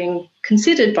issues aren't being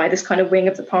considered by this kind of wing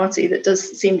of the party that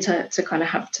does seem to kind of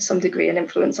have to some degree an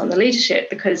influence on the leadership,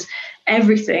 because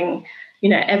everything,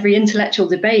 every intellectual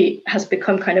debate has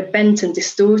become kind of bent and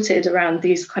distorted around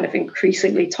these kind of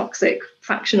increasingly toxic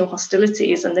factional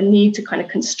hostilities and the need to kind of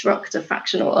construct a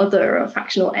factional other or a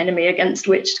factional enemy against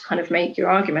which to kind of make your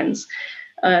arguments.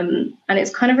 And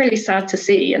it's kind of really sad to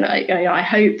see. And I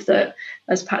hope that,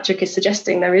 as Patrick is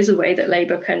suggesting, there is a way that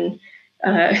Labour can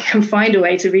find a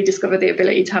way to rediscover the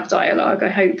ability to have dialogue. I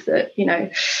hope that,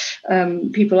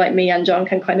 people like me and John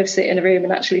can kind of sit in a room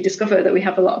and actually discover that we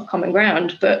have a lot of common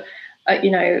ground. But,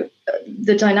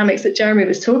 the dynamics that Jeremy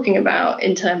was talking about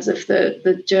in terms of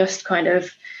the just kind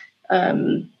of,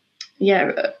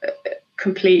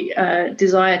 complete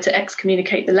desire to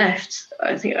excommunicate the left,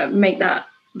 I think make that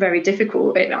very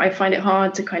difficult. I find it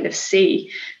hard to kind of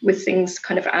see, with things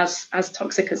kind of as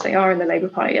toxic as they are in the Labour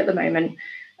Party at the moment,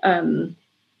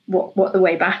 what the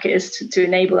way back is to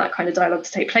enable that kind of dialogue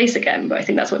to take place again. But I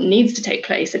think that's what needs to take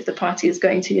place if the party is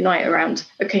going to unite around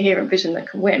a coherent vision that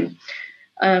can win.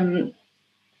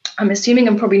 I'm assuming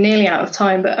I'm probably nearly out of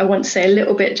time, but I want to say a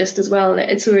little bit just as well,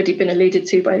 and it's already been alluded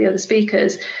to by the other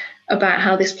speakers, about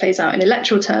how this plays out in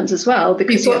electoral terms as well.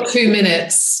 Because we've got 2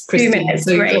 minutes, Christine. 2 minutes,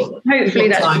 so great. Hopefully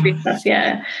that should be enough,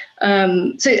 yeah.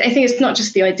 So I think it's not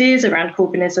just the ideas around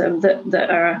Corbynism that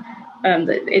are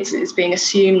that it's being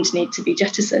assumed need to be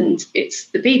jettisoned. It's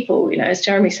the people, as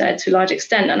Jeremy said, to a large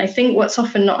extent. And I think what's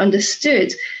often not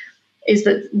understood is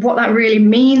that what that really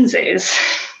means is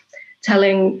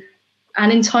telling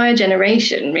an entire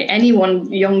generation,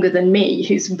 anyone younger than me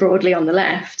who's broadly on the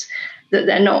left, that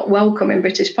they're not welcome in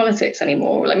British politics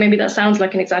anymore. Like, maybe that sounds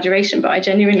like an exaggeration, but I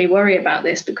genuinely worry about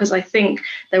this, because I think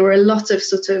there were a lot of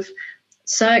sort of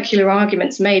circular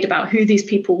arguments made about who these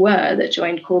people were that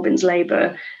joined Corbyn's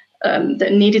Labour,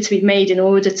 that needed to be made in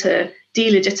order to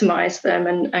delegitimise them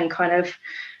and kind of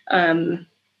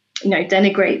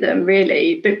denigrate them,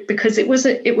 really, because it was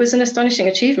an astonishing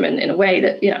achievement in a way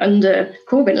that, under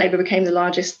Corbyn, Labour became the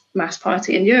largest mass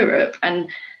party in Europe. And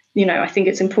I think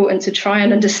it's important to try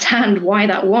and understand why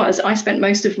that was. I spent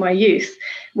most of my youth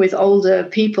with older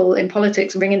people in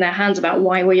politics wringing their hands about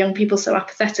why were young people so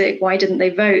apathetic? Why didn't they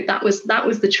vote? That was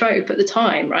the trope at the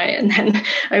time, right? And then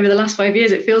over the last 5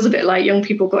 years, it feels a bit like young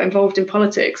people got involved in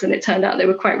politics and it turned out they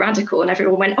were quite radical, and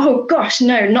everyone went, oh gosh,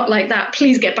 no, not like that.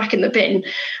 Please get back in the bin.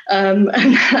 And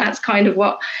that's kind of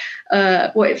what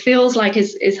it feels like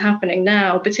is happening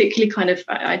now. Particularly, kind of,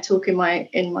 I talk in my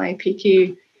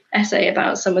PQ essay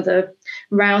about some of the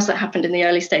rows that happened in the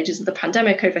early stages of the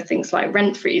pandemic over things like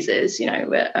rent freezes,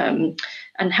 and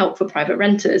help for private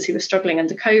renters who were struggling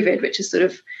under COVID, which is sort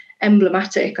of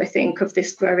emblematic, I think, of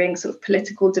this growing sort of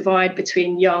political divide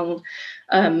between young,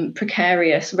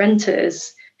 precarious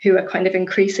renters who are kind of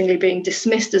increasingly being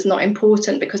dismissed as not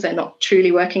important because they're not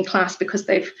truly working class, because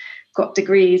they've got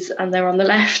degrees and they're on the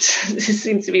left. This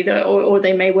seems to be or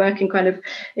they may work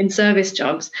in service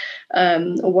jobs,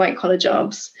 or white collar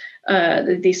jobs,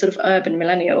 these sort of urban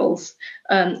millennials,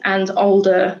 and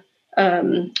older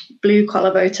blue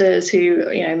collar voters who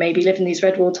maybe live in these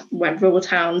rural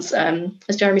towns,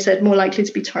 as Jeremy said, more likely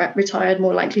to be retired,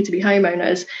 more likely to be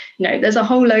homeowners. There's a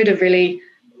whole load of really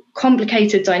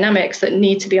complicated dynamics that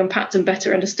need to be unpacked and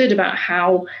better understood about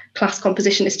how class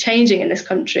composition is changing in this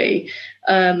country,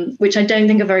 which I don't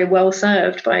think are very well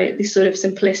served by these sort of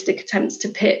simplistic attempts to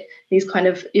pit these kind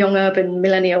of young urban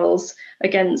millennials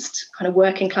against kind of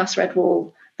working class red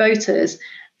wall voters.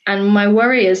 And my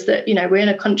worry is that, we're in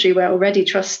a country where already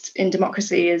trust in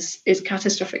democracy is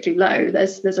catastrophically low.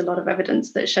 There's a lot of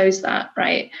evidence that shows that,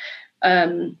 right?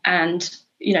 And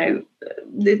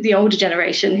the older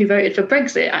generation who voted for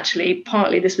Brexit, actually,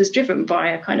 partly this was driven by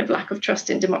a kind of lack of trust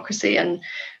in democracy. And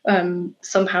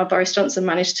somehow Boris Johnson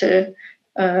managed to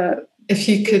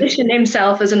position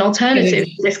himself as an alternative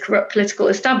to this corrupt political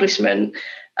establishment.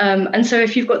 And so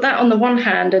if you've got that on the one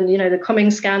hand, and, the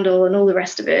Cummings scandal and all the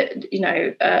rest of it,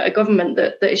 a government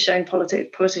that is showing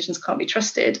politicians can't be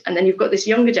trusted. And then you've got this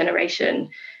younger generation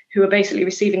who are basically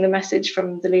receiving the message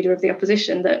from the leader of the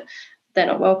opposition that they're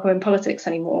not welcome in politics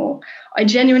anymore. I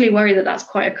genuinely worry that that's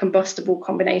quite a combustible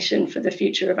combination for the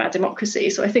future of our democracy.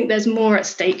 So I think there's more at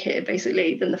stake here,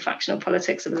 basically, than the factional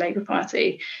politics of the Labour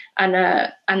Party. And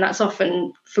that's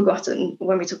often forgotten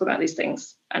when we talk about these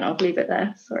things. And I'll leave it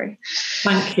there. Sorry.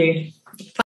 Thank you.